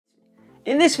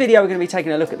In this video we're going to be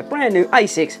taking a look at the brand new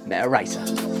Asics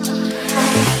Metaracer.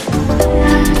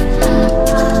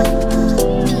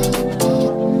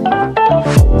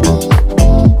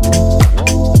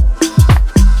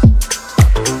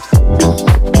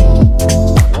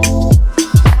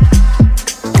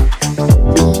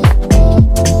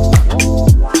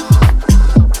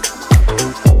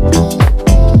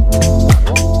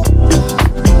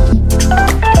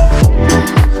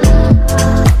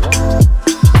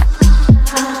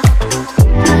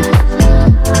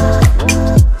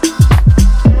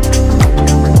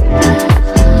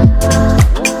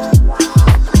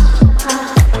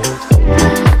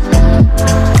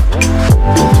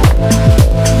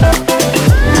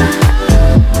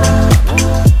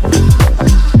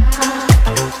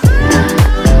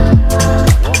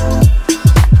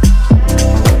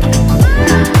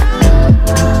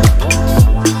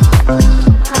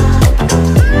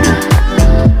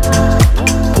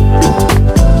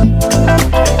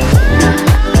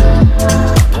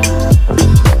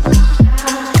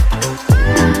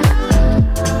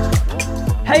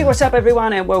 Hey, what's up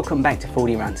everyone, and welcome back to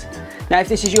Fordy Runs. Now if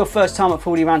this is your first time at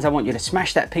Fordy Runs, I want you to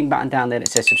smash that pink button down there that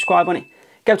says subscribe on it.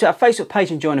 Go to our Facebook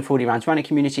page and join the Fordy Runs running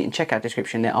community, and check out the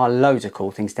description, there are loads of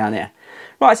cool things down there.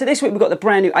 Right, so this week we've got the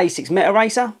brand new Asics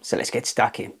Metaracer, so let's get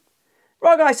stuck in.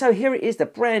 Right guys, so here it is, the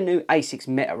brand new Asics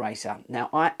Metaracer. Now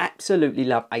I absolutely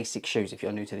love Asics shoes if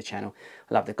you're new to the channel.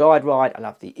 I love the Guide Ride, I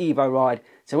love the Evo Ride.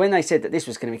 So when they said that this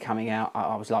was going to be coming out,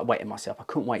 I was like waiting myself, I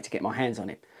couldn't wait to get my hands on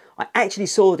it. I actually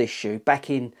saw this shoe back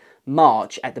in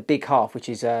March at the Big Half, which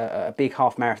is a big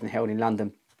half marathon held in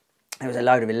London. There was a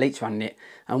load of elites running it,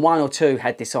 and one or two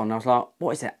had this on. I was like,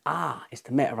 what is that? Ah, it's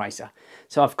the Metaracer.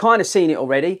 So I've kind of seen it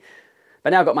already,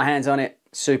 but now I've got my hands on it,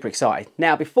 super excited.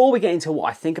 Now, before we get into what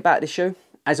I think about this shoe,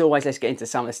 as always, let's get into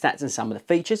some of the stats and some of the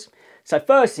features. So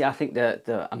firstly, I think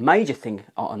a major thing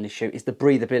on this shoe is the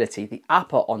breathability. The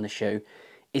upper on the shoe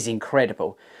is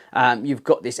incredible. You've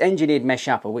got this engineered mesh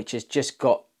upper, which has just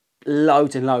got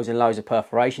loads and loads and loads of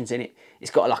perforations in it. It's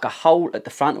got like a hole at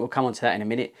the front, we'll come on to that in a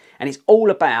minute, and it's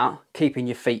all about keeping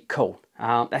your feet cool.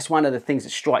 That's one of the things that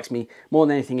strikes me more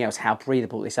than anything else, how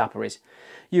breathable this upper is.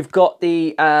 You've got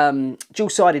the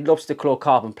dual-sided lobster claw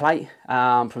carbon plate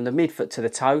from the midfoot to the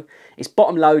toe. It's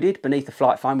bottom loaded beneath the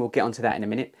flight foam, we'll get onto that in a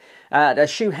minute. The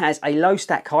shoe has a low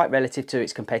stack height relative to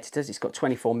its competitors. It's got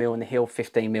 24mm on the heel,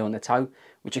 15mm on the toe,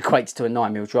 which equates to a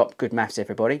 9mm drop. Good maths,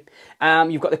 everybody.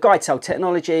 You've got the guide toe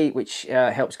technology, which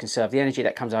helps conserve the energy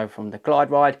that comes over from the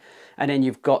Glide Ride. And then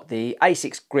you've got the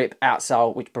Asics grip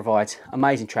outsole, which provides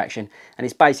amazing traction. And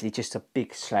it's basically just a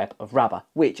big slab of rubber,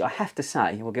 which I have to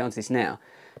say, we'll get onto this now,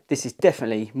 this is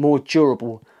definitely more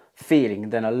durable feeling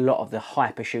than a lot of the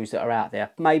hyper shoes that are out there.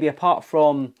 Maybe apart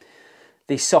from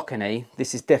the Saucony,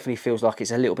 this definitely feels like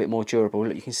it's a little bit more durable.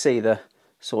 Look, you can see the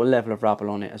sort of level of rubber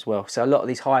on it as well. So a lot of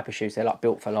these hyper shoes, they're like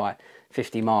built for like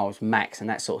 50 miles max and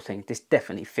that sort of thing. This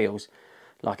definitely feels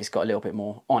like it's got a little bit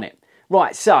more on it.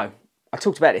 Right, so I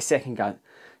talked about it a second ago.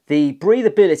 The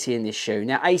breathability in this shoe.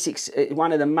 Now Asics,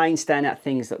 one of the main standout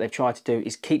things that they've tried to do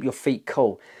is keep your feet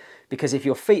cool. Because if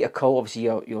your feet are cool, obviously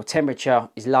your temperature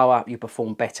is lower, you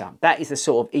perform better. That is the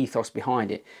sort of ethos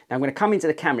behind it. Now I'm going to come into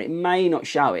the camera. It may not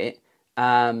show it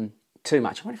too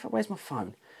much. I wonder where's my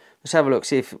phone? Let's have a look,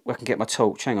 see if I can get my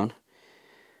torch. Hang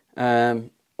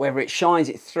on. Whether it shines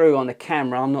it through on the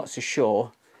camera, I'm not so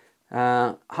sure.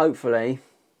 Hopefully,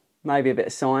 maybe a bit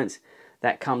of science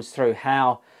that comes through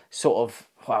how sort of,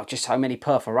 well, just so many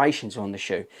perforations on the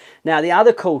shoe. Now, the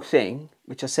other cool thing,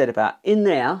 which I said about in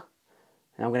there,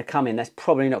 and I'm going to come in, that's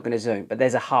probably not going to zoom, but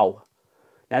there's a hole.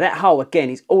 Now, that hole, again,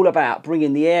 is all about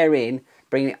bringing the air in,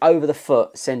 bringing it over the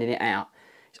foot, sending it out.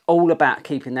 It's all about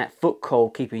keeping that foot cool,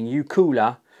 keeping you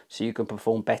cooler, so you can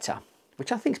perform better,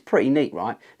 which I think is pretty neat,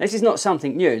 right? This is not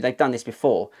something new. They've done this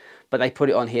before, but they put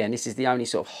it on here, and this is the only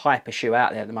sort of hyper shoe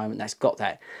out there at the moment that's got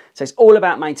that. So it's all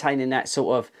about maintaining that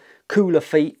sort of cooler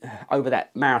feet over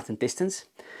that marathon distance.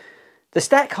 The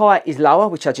stack height is lower,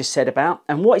 which I just said about,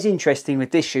 and what is interesting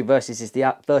with this shoe versus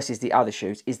the other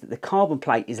shoes is that the carbon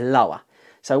plate is lower.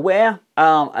 So where,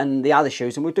 and the other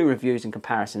shoes, and we'll do reviews and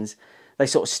comparisons, they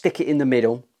sort of stick it in the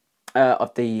middle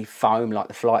of the foam, like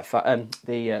the Flight foam,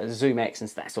 the Zoom X and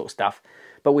that sort of stuff.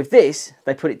 But with this,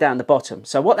 they put it down the bottom.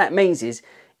 So what that means is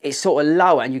it's sort of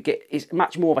lower, and it's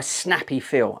much more of a snappy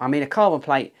feel. I mean, a carbon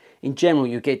plate in general,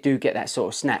 you do get that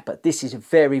sort of snap, but this is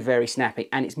very, very snappy,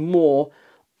 and it's more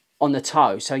on the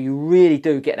toe. So you really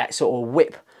do get that sort of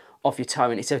whip off your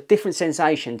toe, and it's a different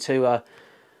sensation to a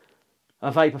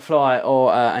Vaporfly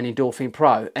or an Endorphin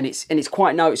Pro, and it's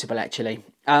quite noticeable actually.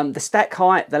 The stack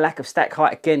height, the lack of stack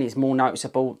height again is more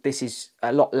noticeable. This is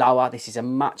a lot lower. This is a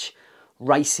much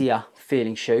racier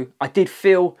feeling shoe. I did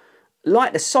feel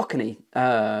like the Saucony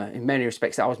in many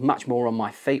respects, that I was much more on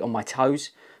my feet, on my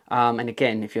toes. And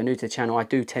again, if you're new to the channel, I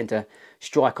do tend to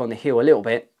strike on the heel a little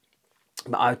bit,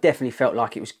 but I definitely felt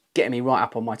like it was getting me right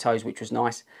up on my toes, which was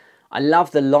nice. I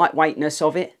love the lightweightness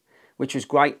of it, which was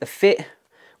great. The fit,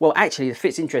 well, actually the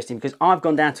fit's interesting because I've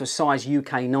gone down to a size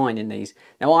UK 9 in these.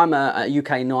 Now I'm a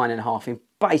UK 9.5 in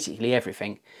basically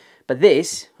everything, but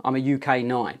this, I'm a UK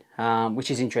 9,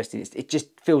 which is interesting. It just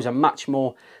feels a much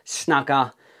more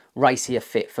snugger, racier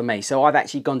fit for me. So I've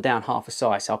actually gone down half a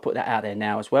size, so I'll put that out there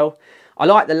now as well. I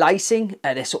like the lacing.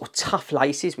 They're sort of tough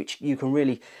laces, which you can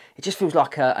really, it just feels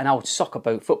like an old soccer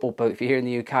boot, football boot if you're here in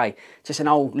the UK. Just an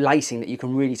old lacing that you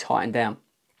can really tighten down.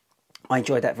 I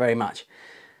enjoyed that very much.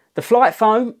 The Flight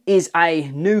Foam is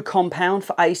a new compound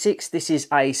for Asics. This is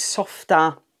a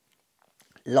softer,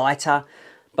 lighter,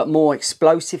 but more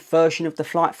explosive version of the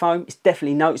Flight Foam. It's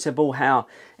definitely noticeable how,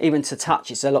 even to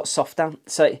touch, it's a lot softer.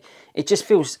 So it just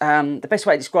feels, the best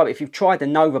way to describe it, if you've tried the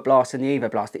Nova Blast and the Evo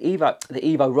Blast, the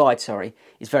Evo Ride, sorry,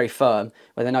 is very firm,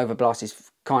 where the Nova Blast is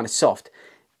kind of soft.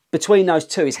 Between those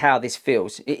two is how this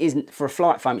feels. It isn't, for a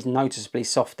Flight Foam, it's noticeably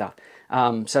softer.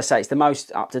 So I say it's the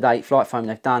most up-to-date Flight Foam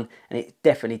they've done, and it's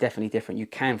definitely different. You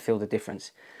can feel the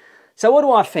difference. So what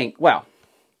do I think? Well,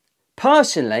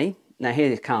 personally, now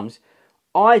here it comes,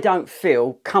 I don't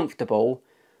feel comfortable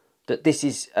that this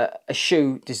is a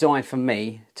shoe designed for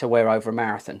me to wear over a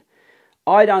marathon.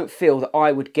 I don't feel that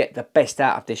I would get the best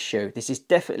out of this shoe. This is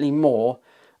definitely more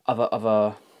of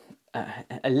a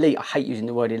elite, I hate using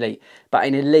the word elite, but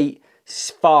an elite,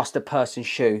 faster person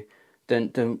shoe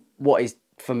than what is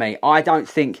for me. I don't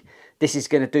think this is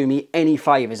going to do me any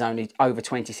favours only over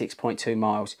 26.2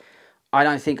 miles. I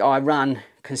don't think I run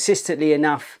consistently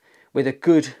enough with a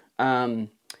good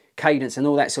cadence and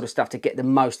all that sort of stuff to get the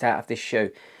most out of this shoe.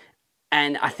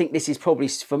 And I think this is probably,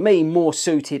 for me, more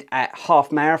suited at half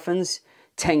marathons.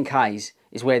 10Ks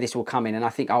is where this will come in, and I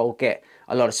think I will get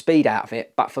a lot of speed out of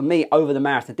it. But for me, over the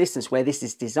marathon distance, where this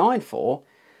is designed for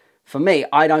me,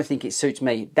 I don't think it suits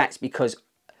me. That's because,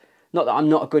 not that I'm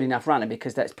not a good enough runner,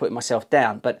 because that's putting myself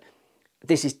down, but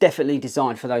this is definitely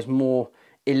designed for those more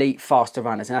elite, faster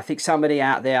runners. And I think somebody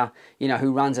out there, you know,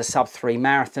 who runs a sub-3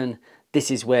 marathon, this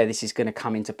is where this is going to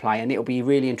come into play. And it'll be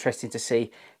really interesting to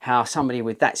see how somebody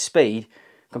with that speed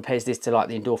compares this to like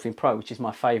the Endorphin Pro, which is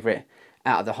my favourite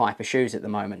out of the hyper shoes at the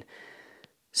moment.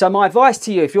 So my advice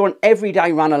to you, if you're an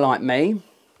everyday runner like me,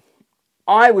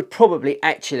 I would probably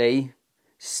actually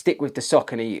stick with the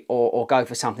Saucony or go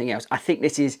for something else. I think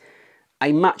this is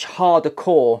a much harder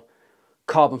core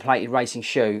carbon plated racing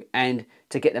shoe, and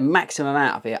to get the maximum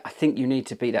out of it, I think you need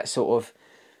to be that sort of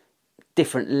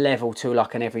different level to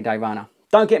like an everyday runner.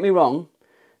 Don't get me wrong,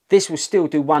 this will still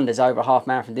do wonders over a half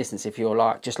marathon distance if you're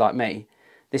like just like me.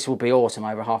 This will be awesome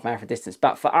over a half marathon distance.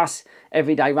 But for us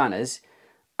everyday runners,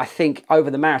 I think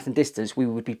over the marathon distance we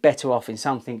would be better off in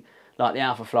something like the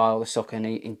Alphafly or the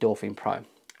Saucony Endorphin Pro.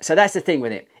 So that's the thing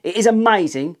with it. It is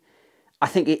amazing. I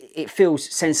think it feels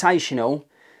sensational,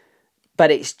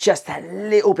 but it's just a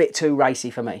little bit too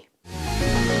racy for me.